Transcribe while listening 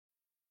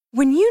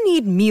When you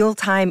need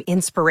mealtime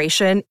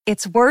inspiration,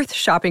 it's worth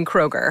shopping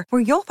Kroger,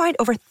 where you'll find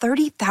over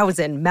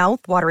 30,000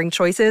 mouth-watering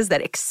choices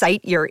that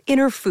excite your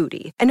inner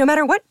foodie. And no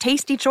matter what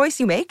tasty choice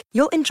you make,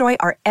 you'll enjoy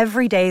our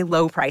everyday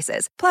low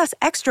prices, plus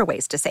extra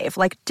ways to save,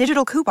 like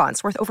digital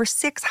coupons worth over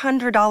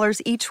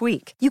 $600 each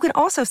week. You can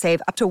also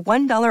save up to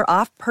 $1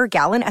 off per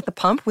gallon at the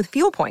pump with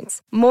fuel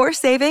points. More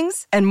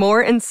savings and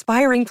more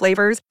inspiring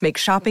flavors make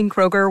shopping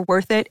Kroger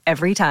worth it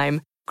every time.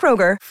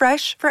 Kroger,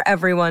 fresh for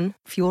everyone.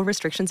 Fuel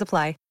restrictions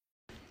apply.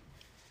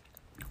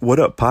 What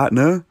up,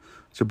 partner?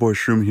 It's your boy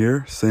Shroom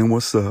here, saying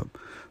what's up.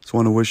 Just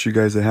want to wish you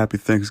guys a happy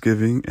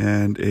Thanksgiving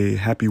and a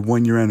happy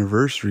 1-year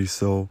anniversary.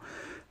 So,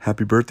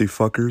 happy birthday,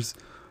 fuckers.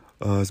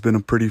 It's been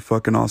a pretty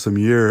fucking awesome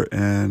year,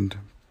 and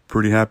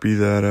pretty happy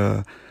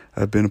that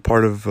I've been a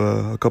part of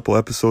a couple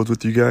episodes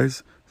with you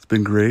guys. It's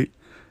been great,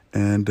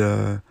 and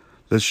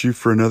let's shoot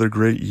for another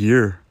great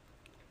year.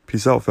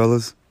 Peace out,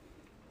 fellas.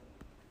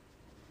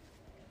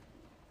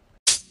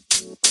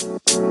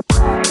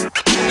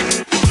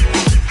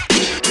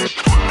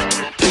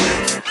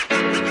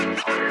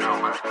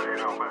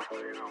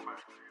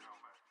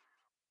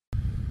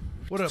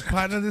 What up,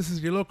 partner? This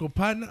is your local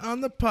partner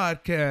on the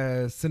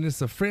podcast, and it's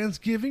a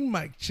Friendsgiving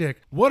mic check.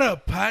 What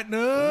up,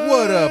 partner?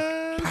 What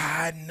up,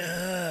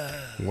 partner?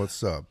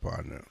 What's up,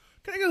 partner?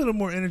 Can I get a little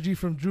more energy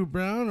from Drew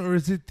Brown, or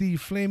is it the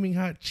flaming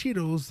hot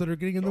Cheetos that are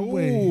getting in the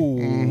way?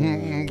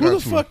 Mm-hmm. Who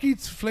the fuck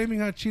eats flaming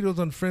hot Cheetos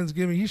on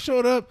Friendsgiving? He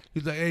showed up.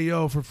 He's like, "Hey,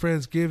 yo, for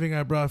Friendsgiving,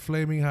 I brought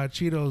flaming hot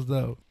Cheetos,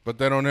 though." But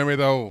that don't hear me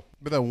though.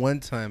 But that one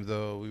time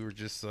though, we were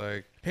just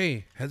like,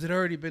 "Hey, has it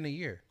already been a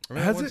year?"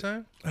 Remember that one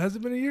time? Has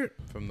it been a year?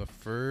 From the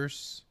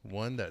first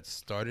one that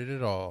started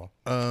it all.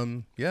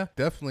 Yeah,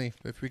 definitely.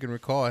 If we can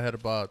recall, I had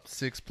about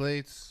 6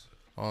 plates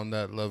on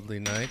that lovely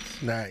night.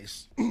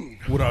 Nice.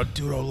 Would I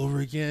do it all over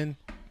again?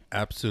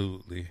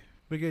 Absolutely.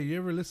 But yeah, you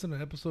ever listen to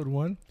episode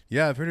 1?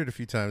 Yeah, I've heard it a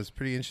few times. It's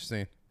pretty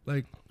interesting.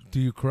 Like, do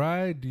you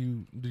cry? Do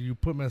you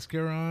put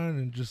mascara on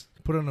and just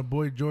put on a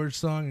Boy George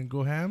song and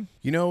go ham?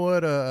 You know what?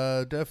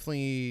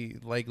 Definitely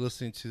like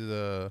listening to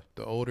the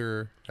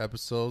older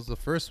episodes. The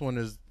first one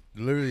is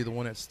literally the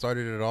one that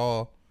started it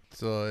all.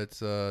 So it's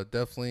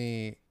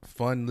definitely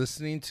fun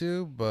listening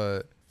to,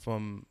 but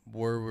from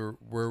where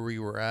we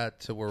were at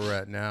to where we're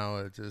at now,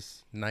 it's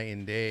just night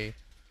and day.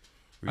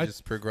 We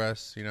just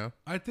progress, you know.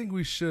 I think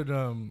we should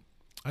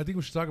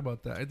talk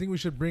about that. I think we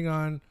should bring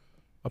on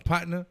a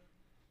partner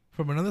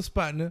from another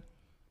partner,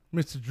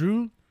 Mr.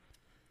 Drew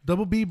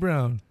Double B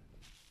Brown.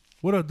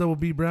 What up, Double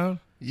B Brown?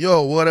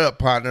 Yo, what up,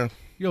 partner?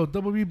 Yo,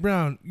 Double B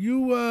Brown,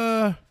 you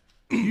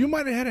you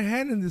might have had a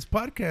hand in this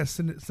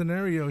podcast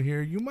scenario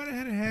here. You might have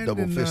had a hand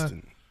Double in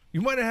fisting. You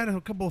might have had a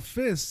couple of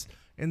fists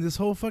in this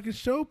whole fucking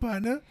show,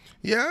 partner.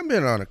 Yeah, I've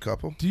been on a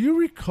couple. Do you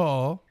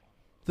recall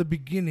the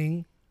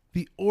beginning,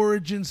 the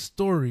origin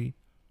story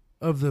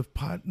of the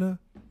partner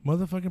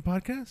motherfucking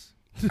podcast?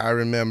 I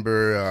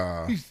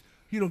remember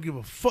You don't give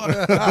a fuck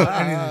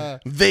about anything.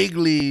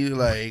 vaguely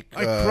like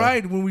I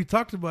cried when we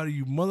talked about it,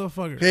 you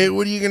motherfucker. hey,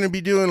 what are you gonna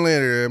be doing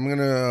later? I'm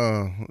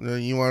gonna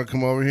you want to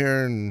come over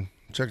here and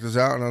check this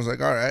out? And I was like,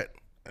 all right.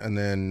 And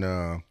then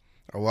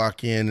I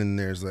walk in and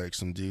there's like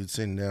some dude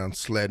sitting down.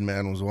 Sled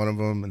Man was one of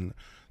them, and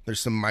there's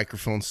some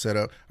microphones set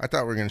up. I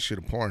thought we were gonna shoot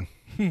a porn.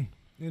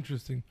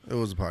 Interesting. It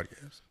was a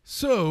podcast.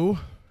 So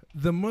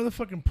the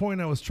motherfucking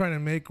point I was trying to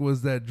make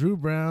was that Drew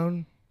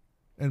Brown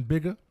and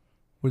Bigga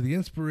were the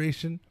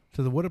inspiration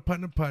to the What a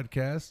Partner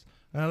podcast.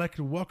 And I'd like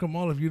to welcome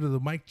all of you to the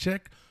mic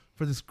check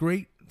for this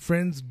great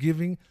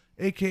Friendsgiving,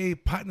 a.k.a.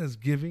 Partners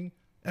Giving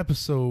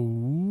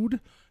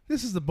episode.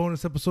 This is the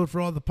bonus episode for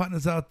all the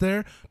partners out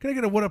there. Can I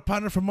get a What Up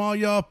Partner from all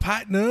y'all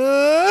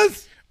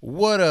partners?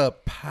 What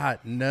up,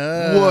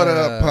 partner? What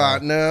up,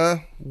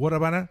 partner? What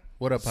up, partner?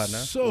 What up, partner?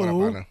 So, What up,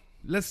 partner?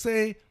 let's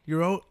say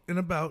you're out and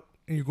about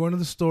and you're going to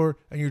the store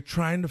and you're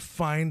trying to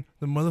find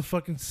the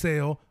motherfucking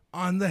sale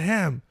on the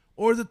ham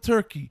or the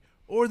turkey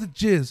or the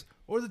jizz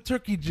or the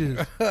turkey jizz.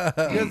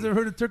 You guys ever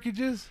heard of turkey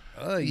jizz?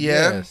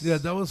 Yes. Yeah,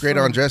 that was Great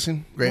from, on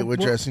dressing. Great with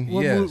dressing.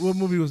 Yes. What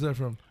movie was that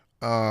from?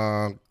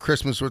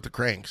 Christmas with the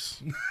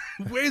Cranks.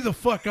 Way the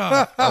fuck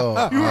off.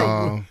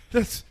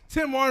 That's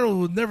Tim Arnold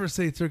would never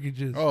say turkey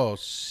jizz. Oh,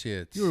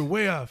 shit. You were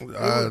way off.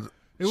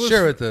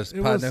 Share with us,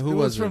 partner. Who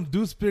was from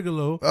Deuce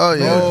Bigelow. Oh,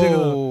 yeah. Robert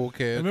Bigelow. Oh,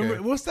 okay.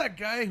 Remember, what's that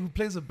guy who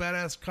plays a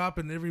badass cop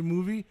in every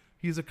movie?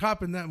 He's a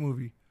cop in that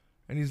movie.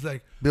 And he's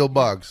like, Bill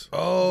Boggs.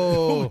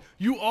 Oh.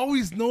 you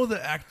always know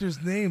the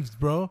actors' names,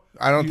 bro.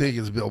 I don't think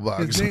it's Bill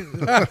Boggs. His name,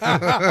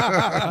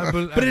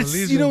 But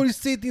it's, you know, when you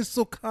say things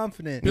so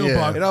confident. Bill Yeah.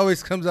 Boggs. It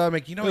always comes out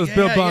like, you know, It was yeah,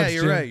 Bill yeah, Boggs,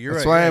 you're Jim. right. You're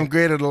That's right. why yeah. I'm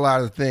great at a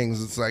lot of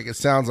things. It's like, it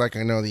sounds like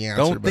I know the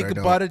answer. Don't think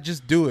about it,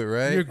 just do it,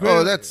 right? You're great.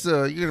 Oh, that's,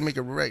 you're going to make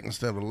a right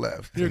instead of a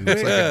left. You're And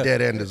it's great. like a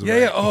dead end is Yeah,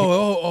 right. yeah.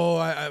 Oh,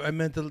 I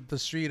meant the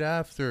street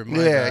after.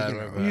 My Yeah, bad, you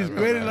my know. bad, He's my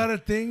great at bad. a lot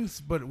of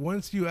things, but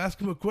once you ask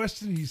him a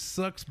question, he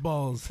sucks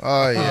balls.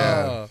 Oh,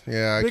 yeah.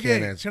 Yeah, I Big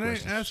can't A, answer can I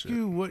questions. ask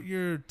you what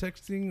you're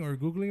texting or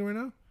Googling right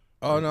now?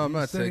 Oh, no, I'm You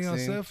not sending out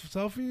texting.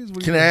 selfies?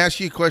 What Can you I doing? ask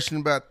you a question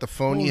about the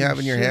phone you Holy have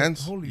in your shit.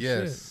 hands? Holy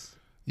shit. Yes.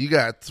 You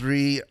got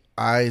 3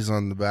 eyes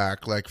on the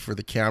back, like for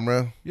the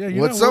camera. Yeah,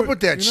 you're what's not up wor- with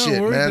that you're not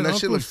shit, worried man? that That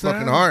shit Uncle looks fucking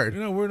Sam- hard. You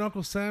know, where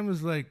Uncle Sam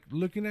is like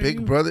looking at you.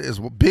 Big brother is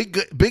Big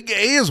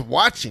A is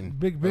watching.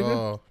 Bigger.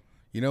 Oh,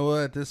 you know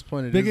what? At this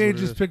point, it Big is A what it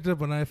just is. picked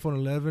up an iPhone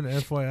 11,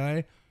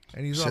 FYI,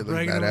 and he's all Shit look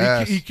bragging.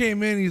 badass. He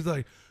came in, he's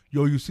like,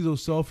 "Yo, you see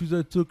those selfies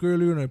I took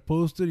earlier and I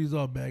posted?" He's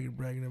all bragging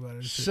about it.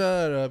 And shit.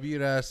 Shut up!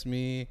 You'd ask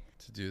me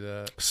to do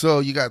that. So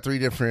you got 3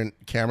 different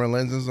camera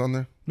lenses on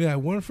there. Yeah,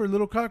 one for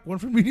little cock, one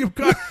for medium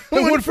cock,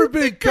 and one for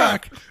big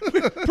cock.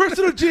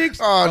 Personal jinx.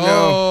 Oh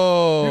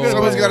no! Oh,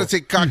 Someone's got to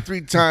take cock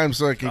 3 times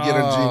so I can get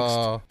a jinxed.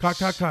 Oh.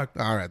 Cock.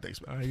 All right, thanks,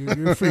 man. All right,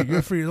 you're free.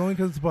 You're free. It's only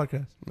because it's a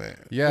podcast. Man.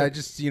 Yeah, I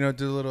just did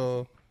a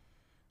little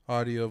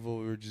audio of what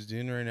we were just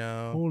doing right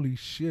now. Holy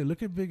shit!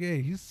 Look at Big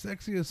A. He's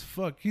sexy as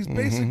fuck. He's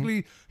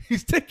basically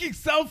he's taking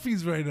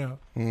selfies right now.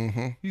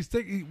 Mm-hmm. He's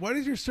taking. Why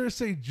does your shirt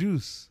say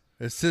juice?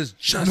 It says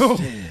justice.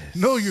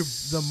 No,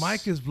 the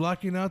mic is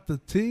blocking out the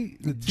T.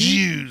 The T.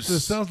 Juice. So it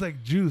sounds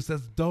like juice.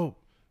 That's dope.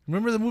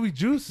 Remember the movie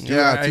Juice?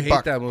 Yeah, I Tupac.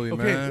 hate that movie,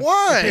 Okay. man.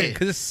 Why?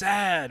 Because it's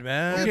sad,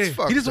 man. Okay. It's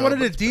fucked He just up, wanted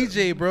but a it's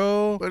DJ,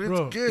 bro. But it's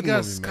Bro, good He got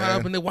movie, scum,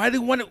 and man. then why they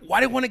want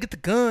to get the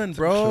gun,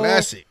 bro?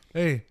 Classic.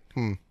 Hey,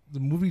 Hmm. the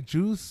movie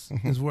Juice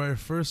is where I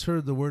first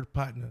heard the word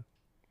partner.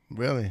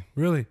 Really?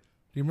 Really? Do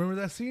you remember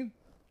that scene?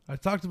 I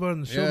talked about it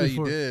in the show Yeah,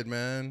 before. you did,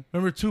 man.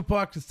 Remember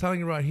Tupac is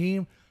telling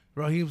Raheem.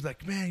 Raheem's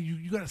like, man,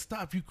 you gotta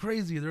stop. You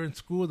crazy. They're in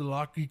school. The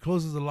locker. He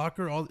closes the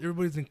locker.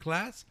 Everybody's in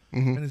class,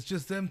 and it's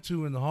just them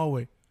two in the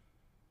hallway.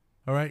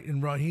 All right,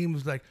 and Raheem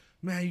was like,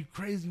 man, you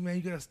crazy, man.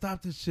 You gotta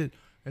stop this shit.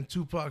 And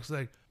Tupac's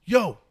like,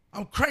 yo,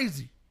 I'm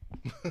crazy,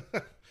 and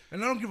I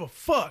don't give a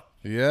fuck.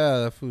 Yeah,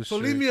 that fool's So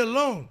leave me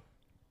alone,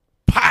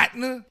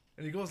 partner.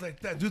 And he goes like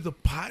that, dude. The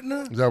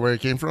partner. Is that where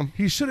it came from?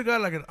 He should have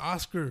got like an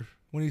Oscar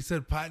when he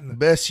said partner.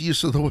 Best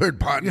use of the word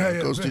partner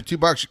Yeah, goes to best.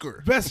 Tupac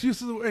Shakur. Best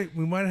use of the word.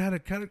 We might have had a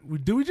category.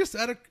 Did we just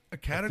add a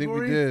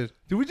category? did.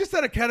 Did we just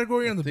add a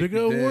category on the think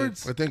Bigger we did.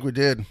 Awards? I think we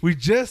did. We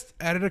just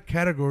added a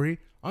category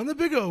on the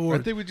Bigger I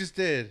Awards. think we just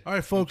did. All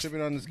right, folks. I'm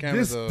tripping on this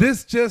camera, though.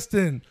 This just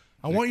in.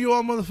 I want you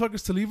all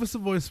motherfuckers to leave us a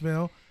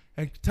voicemail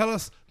and tell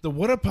us the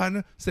what a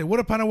partner. Say what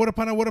a partner, what a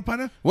partner, what a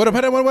partner. What a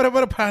partner, what a partner.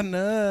 What a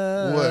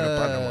partner, what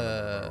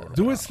a partner.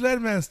 Do it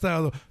Sledman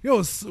style though.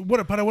 Yo, what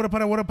a partner, what a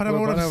partner, what a partner,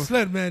 what a partner.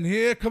 Sledman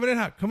here. Coming in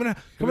hot, coming in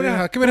hot, Coming in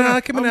hot, coming in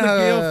hot, coming in I'm the hot.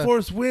 Gale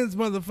Force wins,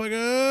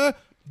 motherfucker.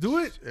 Do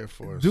it. Air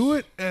Force. Do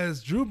it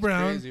as Drew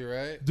Brown. Crazy,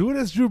 right? Do it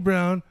as Drew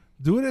Brown.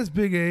 Do it as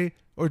Big A.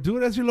 Or do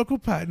it as your local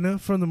partner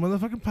from the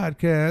motherfucking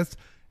podcast.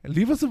 And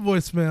leave us a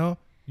voicemail.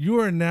 You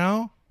are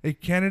now a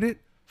candidate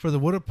for the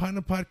What a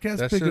Partner Podcast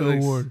That Bigger shit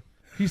looks- Award.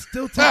 He's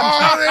still Oh,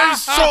 talking. that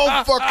is so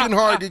fucking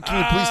hard. Can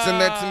you please send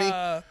that to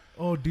me?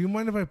 Oh, do you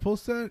mind if I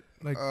post that?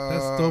 Like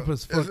that's dope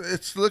as fuck.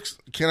 It looks.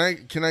 Can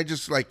I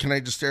just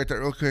stare at that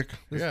real quick?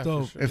 That's yeah,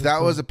 dope. for sure. If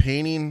that was a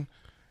painting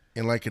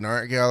in like an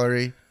art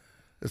gallery,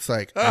 it's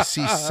like I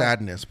see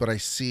sadness, but I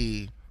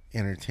see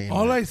entertainment.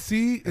 All I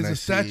see is And I a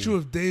see- statue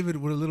of David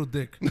with a little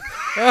dick.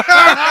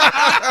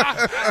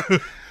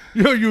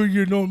 Yo,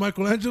 you know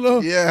Michelangelo?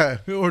 Yeah,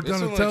 Or This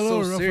one looks Donatello so or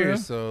Raphael?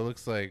 serious, so it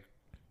looks like...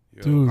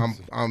 Yo, Dude.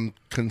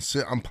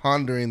 I'm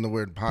pondering the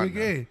word partner. Big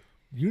A,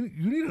 you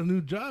need a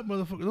new job,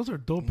 motherfucker. Those are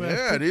dope ass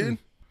Yeah, pictures. dude.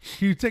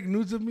 Can you take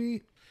nudes of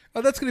me?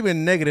 Oh, that's going to be a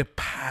negative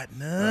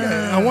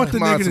partner. I want the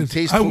come on, some negatives. I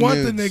tasteful want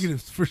the nudes.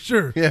 negatives for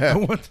sure. Yeah. I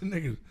want the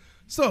negatives.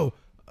 So,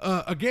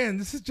 again,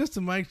 this is just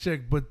a mic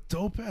check, but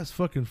dope ass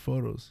fucking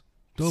photos.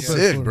 Dope ass Sick,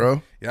 photos.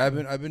 bro. Yeah,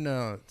 I've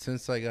been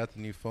since I got the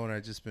new phone,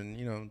 I've just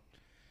been,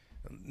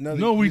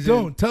 No, we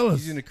don't. Tell us.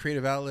 Using a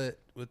creative outlet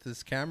with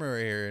this camera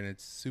right here, and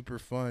it's super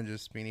fun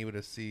just being able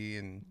to see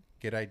and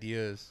get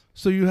ideas.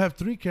 So you have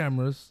 3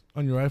 cameras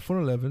on your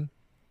iPhone 11.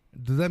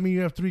 Does that mean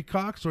you have 3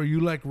 cocks, or are you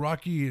like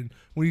Rocky and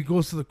when he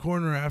goes to the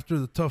corner after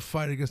the tough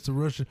fight against the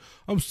Russian?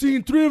 I'm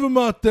seeing 3 of them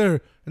out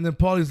there, and then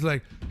Paulie's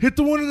like, hit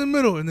the one in the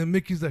middle, and then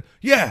Mickey's like,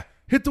 yeah,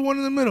 hit the one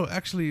in the middle.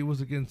 Actually, it was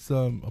against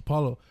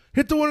Apollo.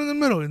 Hit the one in the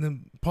middle, and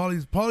then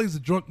Paulie's a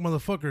drunk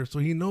motherfucker, so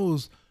he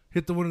knows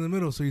hit the one in the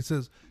middle. So he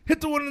says, hit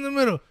the one in the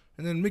middle,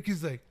 and then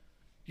Mickey's like,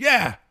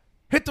 yeah,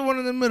 hit the one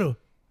in the middle,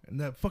 and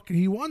that fucking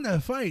he won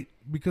that fight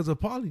because of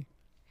Paulie.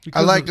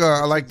 I like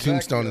Exactly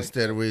Tombstone like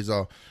instead of where he's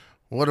all,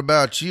 what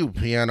about you,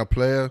 piano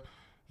player?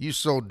 You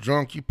so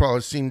drunk you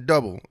probably seen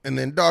double. And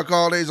then Doc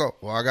Holliday's all,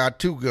 well, I got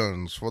 2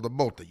 guns for the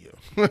both of you.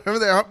 Remember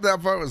that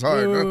part was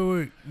hard, bro.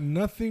 Wait.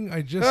 Nothing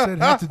I just said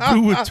had to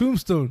do with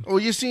Tombstone. Well,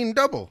 you seen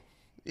double,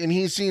 and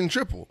he's seen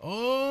triple.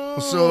 Oh.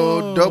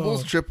 So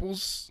doubles,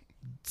 triples,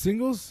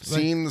 Singles?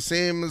 Like, seen the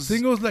same as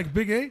singles like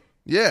Big A?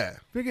 Yeah.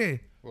 Big A.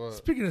 What?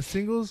 Speaking of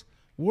singles,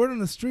 word on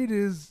the street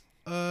is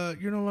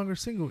you're no longer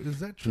single. Is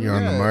that true? You're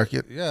on the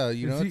market. Yeah, Are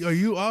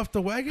you off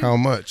the wagon? How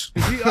much?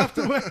 Is he off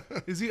the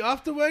wagon? Is he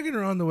off the wagon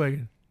or on the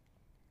wagon?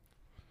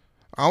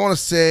 I want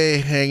to say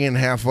hanging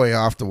halfway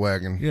off the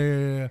wagon.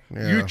 Yeah.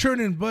 Yeah. You're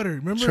churning butter.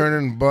 Remember?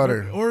 Churning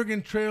butter.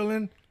 Oregon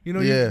trailing. You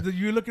know, Yeah.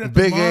 you're looking at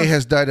the Big A moss.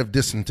 has died of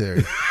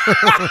dysentery.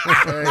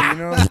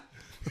 Hey,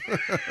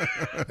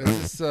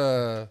 it's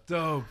just,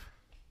 Dope.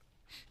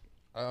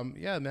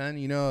 yeah, man,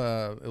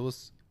 it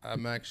was,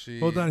 I'm actually.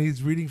 Hold on,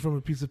 he's reading from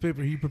a piece of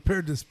paper. He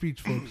prepared this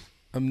speech, folks.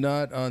 I'm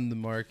not on the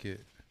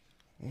market.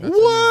 What?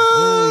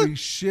 Holy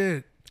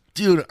shit!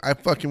 Dude, I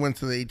fucking went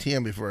to the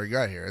ATM before I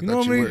got here. I You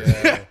know thought what I you mean? were.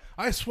 Yeah.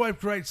 I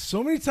swiped right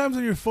so many times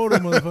on your photo,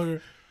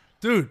 motherfucker.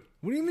 Dude,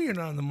 what do you mean you're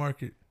not on the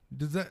market?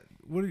 Does that?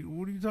 What are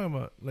you talking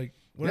about? Like,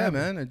 what Yeah,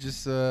 happened? man. I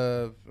just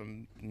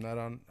I'm not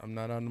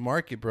on the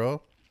market,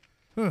 bro.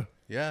 Huh?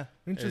 Yeah.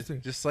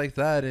 Interesting. Just like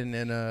that, and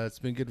it's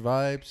been good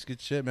vibes, good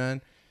shit,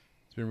 man.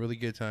 It's been really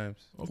good times.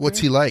 Okay. What's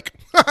he like?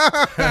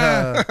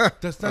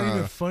 That's not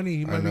even funny.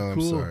 He I might know.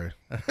 be cool. I'm sorry.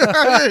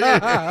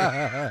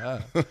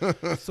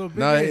 So big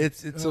No, A,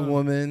 it's a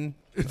woman.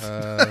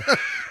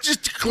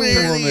 Just to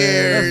clear woman. the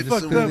air. That's Just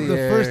fucked over up. the The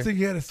air. first thing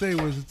he had to say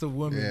was, "It's a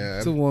woman." Yeah,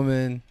 It's a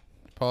woman.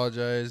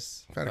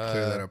 Apologize. I've got to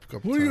clear that up a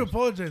couple Who are you times.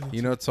 apologizing?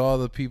 You know, to all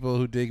the people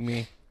who dig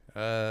me.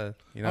 You know,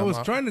 I was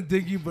trying to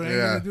dig you, but I ain't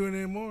Yeah. gonna do it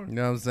anymore. You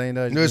know what I'm saying?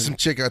 There's some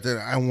chick out there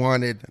that I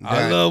wanted.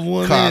 I that love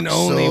women cock and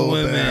only so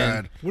women.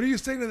 bad. What are you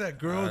saying to that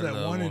girl I that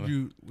love wanted woman.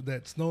 you,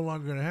 that's no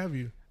longer gonna have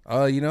you?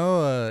 You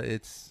know,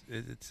 it's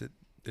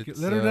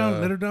Let her down.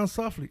 Let her down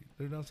softly.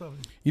 Let her down softly.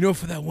 You know,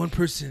 for that one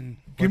person,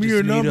 Give me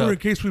your number in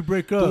case we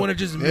break up. the one that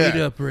just made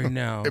Yeah. up right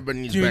now.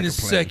 Everybody needs during backup this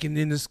plan. second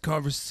in this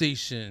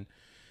conversation.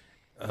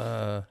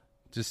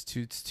 It's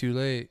too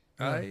late.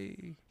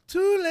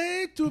 Too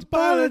late to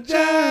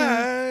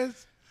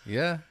apologize.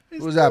 Yeah.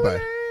 What was that by?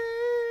 Late.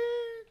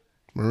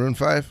 Maroon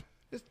 5?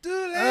 It's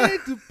too late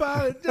to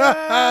apologize.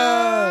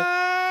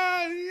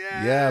 Yeah.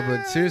 Yeah,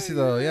 but seriously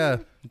though, yeah,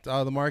 it's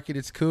out of the market.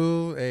 It's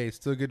cool. Hey,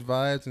 still good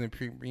vibes, and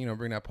they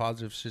bring that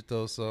positive shit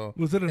though. So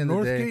Was it a end of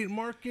the day, Northgate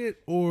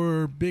market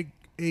or Big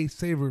A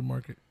Savor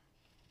market?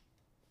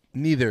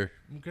 Neither.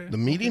 Okay. The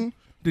meeting?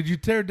 Did you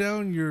tear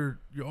down your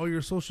all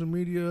your social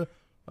media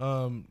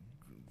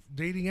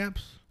dating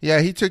apps?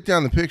 Yeah, he took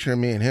down the picture of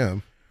me and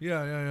him.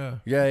 Yeah.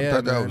 Yeah, I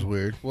thought that man. was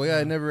weird. Well, yeah,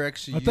 I never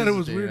actually. I thought it used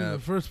was a weird dating in the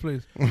app. first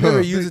place.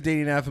 Never used a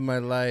dating app in my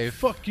life.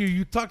 Fuck you.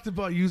 You talked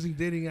about using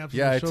dating apps.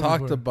 Yeah, on the I show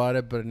talked before. about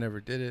it, but I never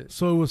did it.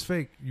 So it was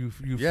fake. You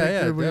Yeah, faked yeah,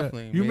 everybody out.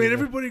 definitely. You made Made it.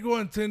 everybody go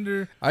on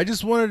Tinder. I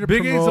just wanted to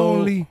Big promote. A's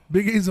only.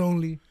 Big A's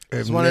only. I've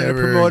Just wanted to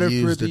never promote it for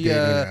used a the. dating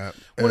app.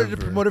 Wanted to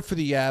ever. promote it for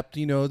the app,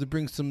 to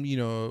bring some,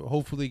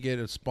 hopefully get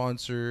a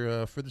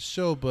sponsor for the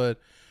show. But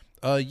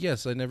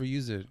yes, I never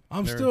use it.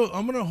 I'm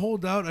gonna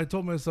hold out. I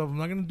told myself I'm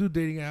not gonna do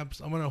dating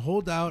apps. I'm gonna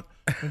hold out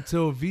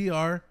until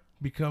VR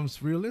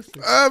becomes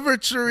realistic.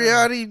 Virtual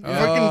reality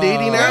fucking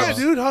dating Yeah, apps?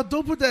 dude, how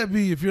dope would that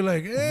be if you're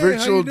like, hey, how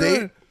Virtual you doing?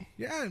 date?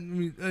 Yeah, I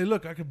mean, hey,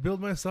 look, I could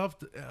build myself.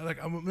 I'm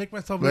gonna make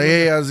myself. Like, Look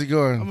hey, like, how's it I'm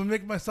going? gonna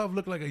make myself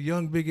look like a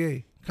young Big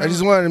A. I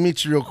just wanted to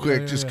meet you real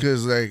quick, yeah, just yeah.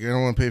 because like I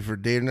don't want to pay for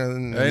dating.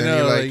 And I then know,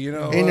 you're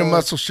like, like, in your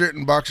muscle shirt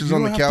and boxers You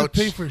on don't the have couch. to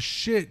pay for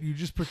shit. You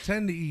just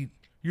pretend to eat.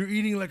 You're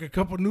eating like a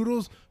cup of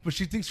noodles, but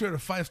she thinks you're at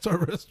a 5-star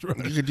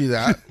restaurant. You could do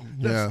that.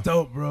 That's yeah.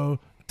 dope, bro.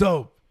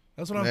 Dope.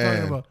 That's what I'm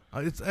Man. talking about.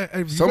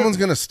 It's Someone's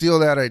gonna steal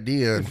that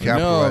idea and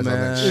capitalize on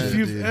man. that shit. If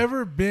you've dude.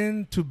 ever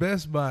been to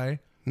Best Buy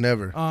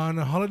Never. on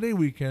a holiday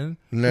weekend,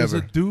 there's a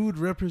Never. dude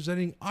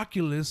representing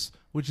Oculus,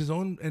 which is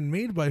owned and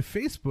made by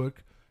Facebook,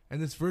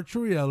 and it's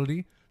virtual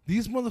reality.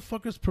 These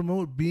motherfuckers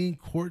promote being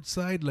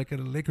courtside like at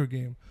a Laker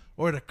game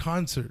or at a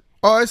concert.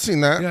 Oh, I've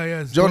seen that.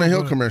 Yeah, it's Jonah dope, Hill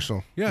bro.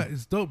 commercial. Yeah,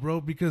 it's dope,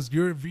 bro, because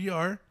you're in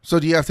VR. So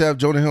do you have to have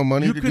Jonah Hill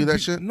money You to could do that be-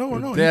 shit?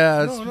 No.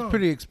 Yeah, no, it's no.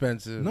 pretty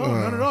expensive. No,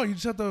 not at all. You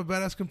just have to have a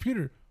badass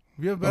computer.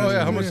 If you have a badass Oh yeah,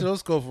 how much computer, do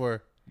those go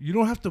for? you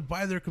don't have to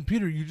buy their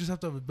computer. You just have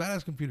to have a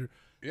badass computer.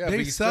 Yeah, but They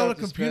you still sell a have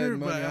to computer, spend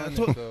but money I on it,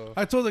 told, though.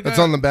 I told the guy. That's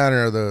on the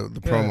banner of the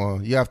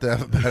promo. You have to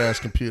have a badass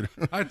computer.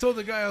 I told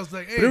the guy, I was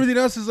like, hey. But everything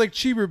else is like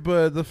cheaper,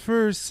 but the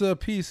first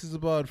piece is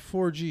about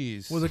 4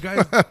 Gs. Well, the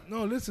guy's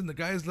no. Listen, the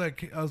guy's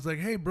like, I was like,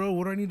 hey, bro,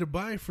 what do I need to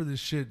buy for this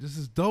shit? This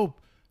is dope.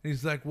 And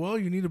he's like, well,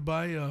 you need to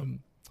buy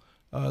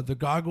the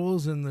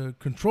goggles and the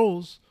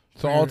controls.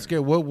 So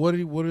altogether,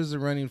 what is it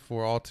running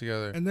for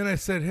altogether? And then I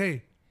said,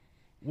 hey,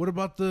 what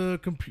about the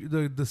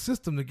the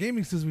system, the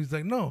gaming system? He's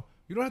like, no,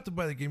 you don't have to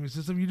buy the gaming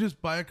system. You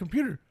just buy a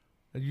computer.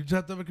 And you just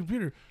have to have a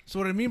computer. So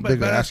what I mean by Big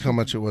badass, ask how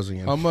much it was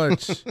again. How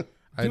much?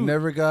 I Dude.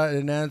 never got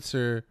an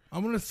answer.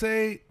 I'm gonna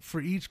say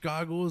for each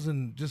goggles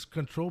and just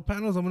control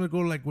panels, I'm gonna go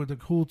like with the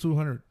cool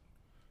 200.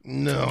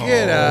 No.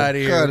 Get out of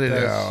here. Cut with it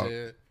that out.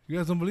 shit. You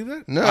guys don't believe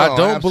that? No, I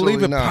don't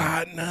believe absolutely it, not.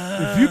 partner.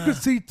 If you could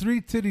see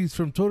 3 titties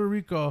from Total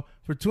Recall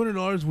for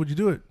 $200, would you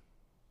do it?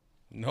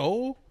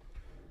 No.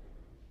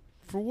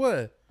 For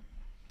what?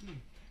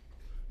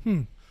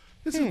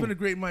 This has been a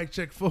great mic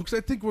check, folks.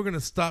 I think we're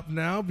gonna stop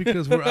now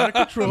because we're out of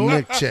control.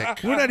 Mic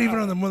check. We're not even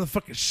on the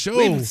motherfucking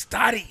show.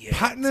 started yet.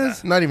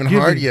 Partners, Not even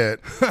giving. hard yet.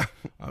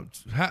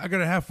 I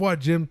got a half watt,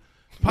 Jim.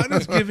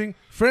 Partners giving,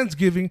 friends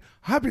giving.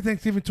 Happy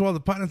Thanksgiving to all the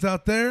partners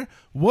out there.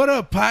 What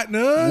up,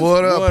 partners?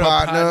 What up, What up,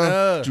 partner?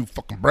 partner? Drew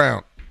fucking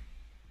Brown.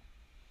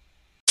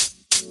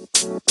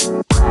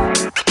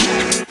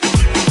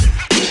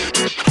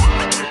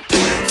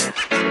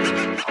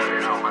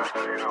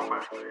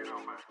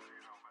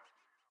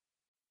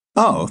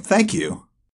 Oh, thank you.